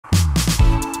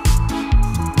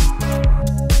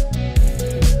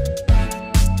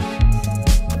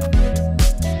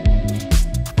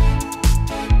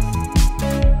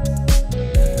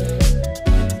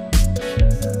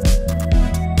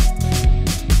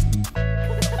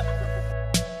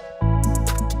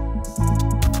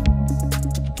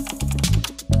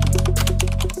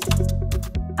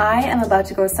I am about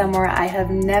to go somewhere I have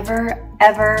never,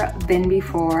 ever been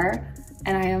before,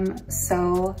 and I am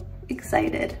so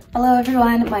excited. Hello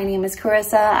everyone, my name is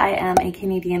Charissa. I am a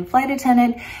Canadian flight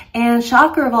attendant, and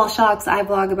shocker of all shocks, I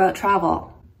vlog about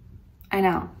travel. I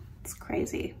know, it's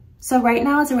crazy. So right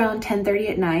now it's around 10:30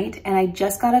 at night, and I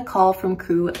just got a call from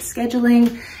crew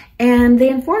scheduling, and they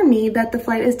informed me that the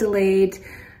flight is delayed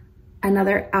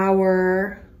another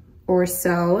hour or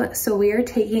so. So we are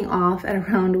taking off at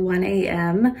around 1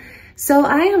 a.m. So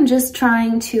I am just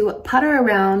trying to putter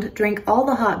around, drink all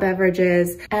the hot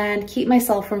beverages, and keep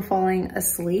myself from falling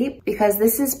asleep, because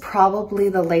this is probably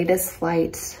the latest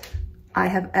flight I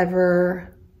have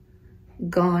ever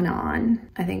gone on.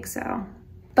 I think so.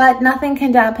 But nothing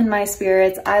can dampen my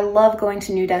spirits. I love going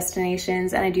to new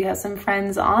destinations, and I do have some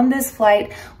friends on this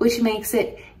flight, which makes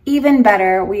it even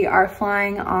better. We are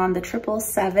flying on the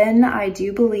 777, I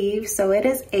do believe. So it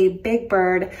is a big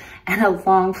bird and a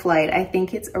long flight. I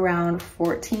think it's around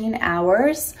 14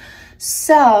 hours.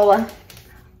 So,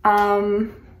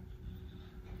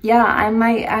 yeah, I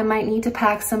might need to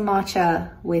pack some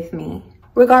matcha with me.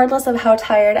 Regardless of how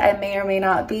tired I may or may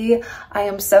not be, I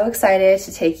am so excited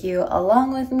to take you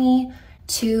along with me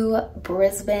to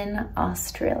Brisbane,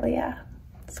 Australia.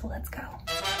 So let's go.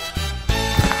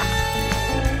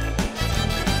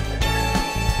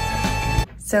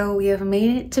 So we have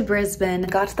made it to Brisbane,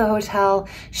 got to the hotel,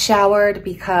 showered,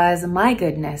 because my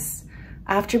goodness,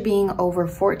 after being over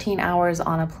 14 hours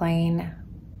on a plane,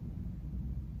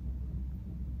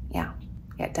 yeah,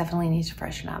 definitely need to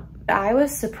freshen up. I was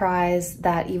surprised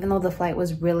that even though the flight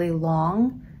was really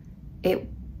long, it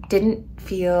didn't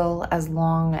feel as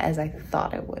long as I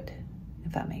thought it would,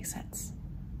 if that makes sense.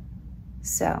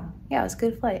 So yeah, it was a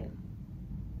good flight.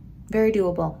 Very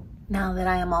doable. Now that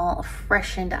I am all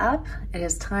freshened up, it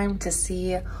is time to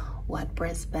see what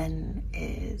Brisbane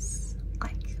is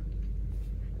like.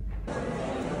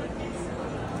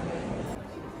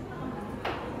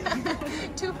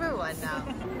 2 for 1 now.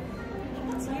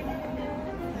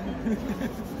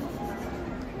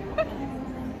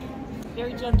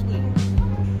 Very gently.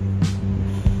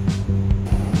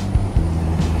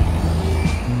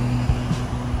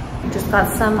 Just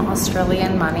got some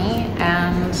Australian money,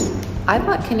 and I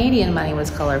thought Canadian money was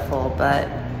colorful, but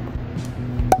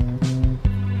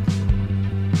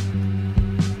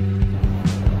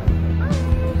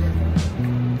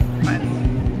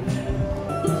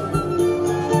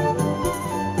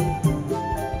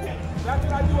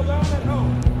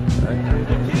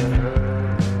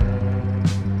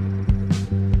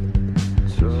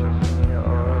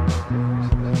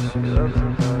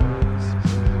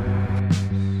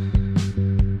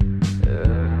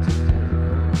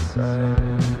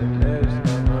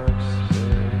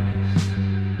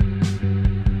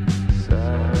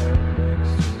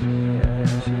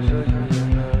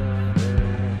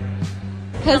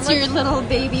How's your little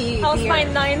baby How's beer? my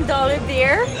 $9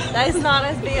 beer? That is not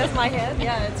as big as my head.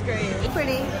 Yeah, it's great.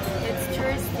 Pretty. It's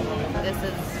Charissa. This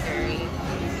is very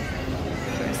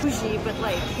Bougie, but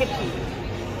like hippie.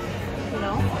 You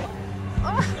know?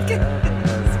 Oh,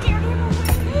 scared him.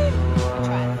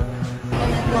 try.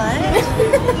 What?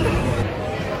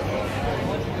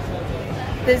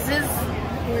 This is,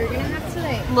 we're gonna have to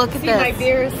like, look at See, this. my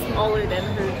beer is smaller than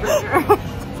her burger.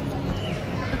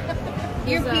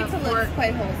 your pizza looks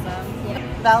quite wholesome.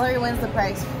 Valerie wins the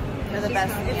prize for the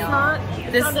best It's meal. not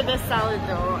the best salad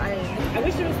though. I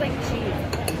wish it was like cheese.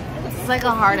 It's like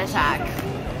a heart attack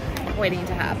waiting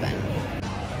to happen.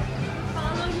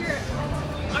 Follow your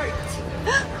art.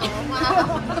 Oh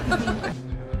wow.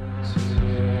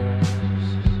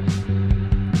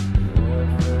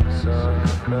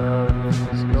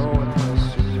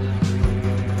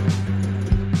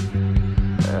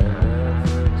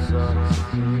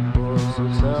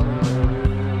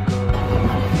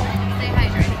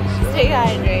 Stay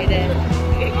hydrated.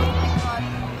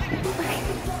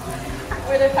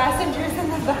 We're the passengers in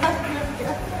the back.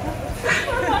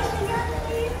 We're watching our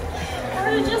feet.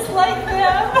 We're just like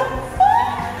them.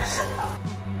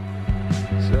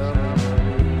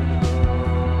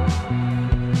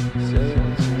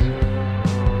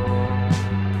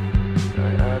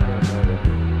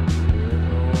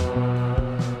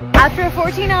 After a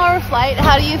 14-hour flight,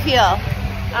 how do you feel?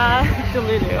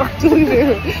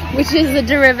 Delulu. Which is the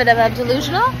derivative of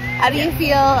delusional. How do you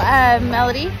feel,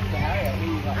 Melody?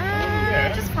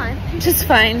 Just fine. Just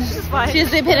fine. Just fine. She's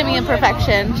the epitome of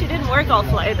perfection. She didn't work all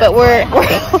flight. But we're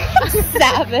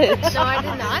savage. No, I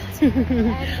did not.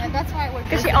 And that's why I worked.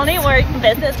 Because she only worked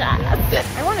business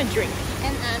class. I want a drink.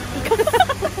 And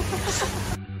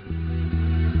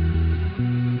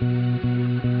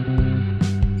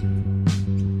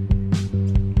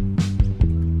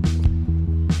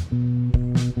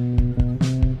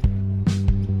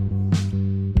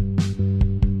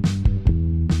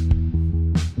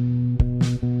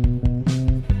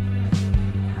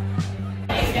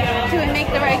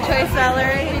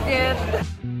Valerie. We did.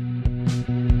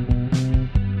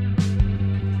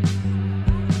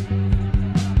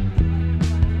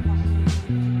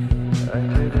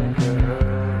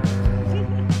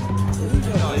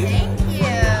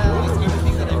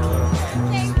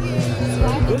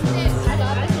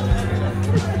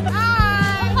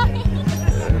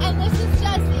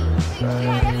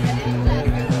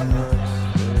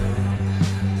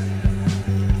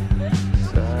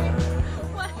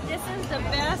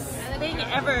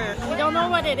 Ever. We don't know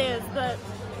what it is, but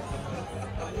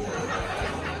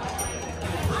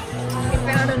we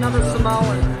found another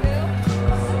Samoan.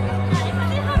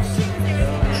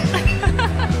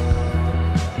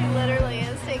 He literally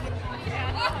is taking.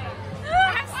 I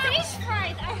have stage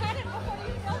fright. I had it before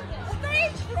you know this.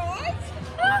 Stage fright?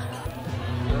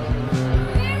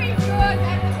 Very good.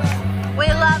 We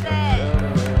love it.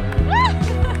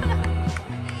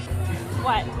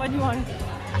 What? What do you want?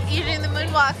 You're doing the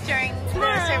moonwalk during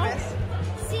the service.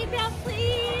 Seatbelt,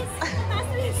 please.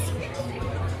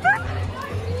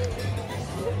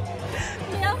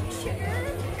 Milk sugar.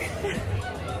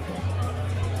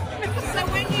 So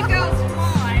when you go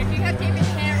small, do you have to even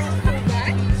hair or pull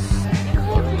back?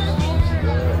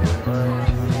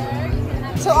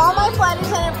 To all my flight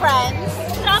attendant friends.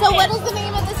 So what is the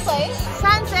name of this place?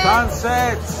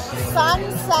 Sunset.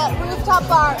 Sunset Rooftop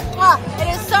Bar. Ah, it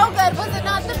is so good. Was it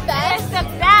not the best? It's the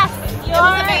best. It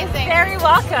was amazing. Very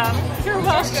welcome. You're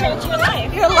welcome. Change your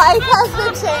life. Your life has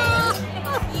been changed.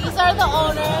 These are the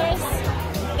owners.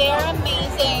 They're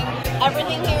amazing.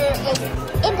 Everything here is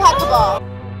impeccable.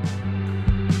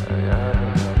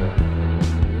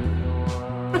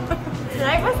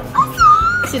 Tonight was awesome.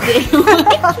 Today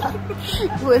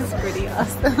was pretty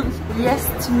awesome. Yes,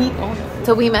 to meet owners.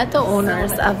 So we met the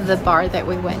owners of the bar that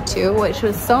we went to, which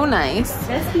was so nice.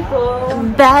 Best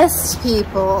people. Best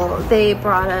people. They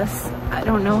brought us, I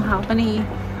don't know how many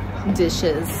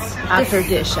dishes after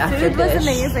dish after Food dish. was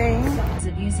amazing.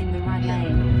 Of using the right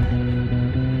lane.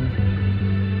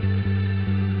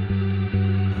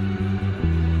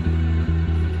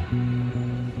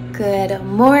 Good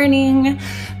morning.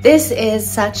 This is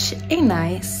such a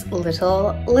nice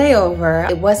little layover.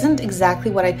 It wasn't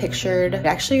exactly what I pictured. It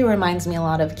actually reminds me a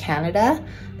lot of Canada.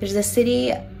 There's a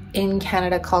city in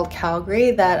Canada called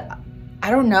Calgary that, I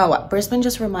don't know, Brisbane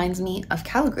just reminds me of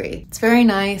Calgary. It's very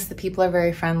nice, the people are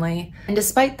very friendly. And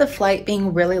despite the flight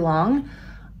being really long,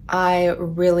 I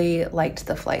really liked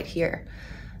the flight here.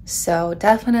 So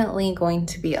definitely going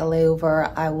to be a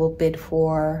layover I will bid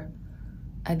for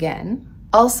again.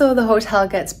 Also, the hotel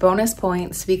gets bonus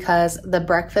points because the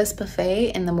breakfast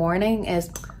buffet in the morning is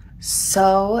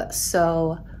so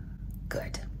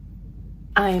good.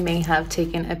 I may have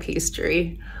taken a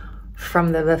pastry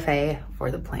from the buffet for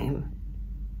the plane.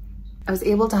 I was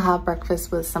able to have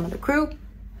breakfast with some of the crew,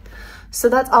 so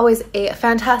that's always a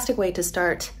fantastic way to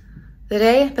start the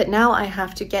day. But now I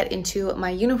have to get into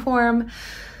my uniform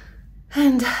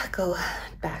and go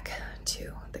back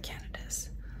to the Canadas.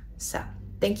 So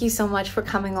thank you so much for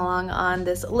coming along on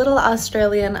this little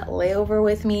Australian layover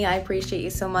with me. I appreciate you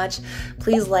so much.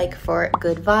 Please like for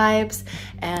good vibes,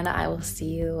 and I will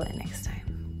see you next time.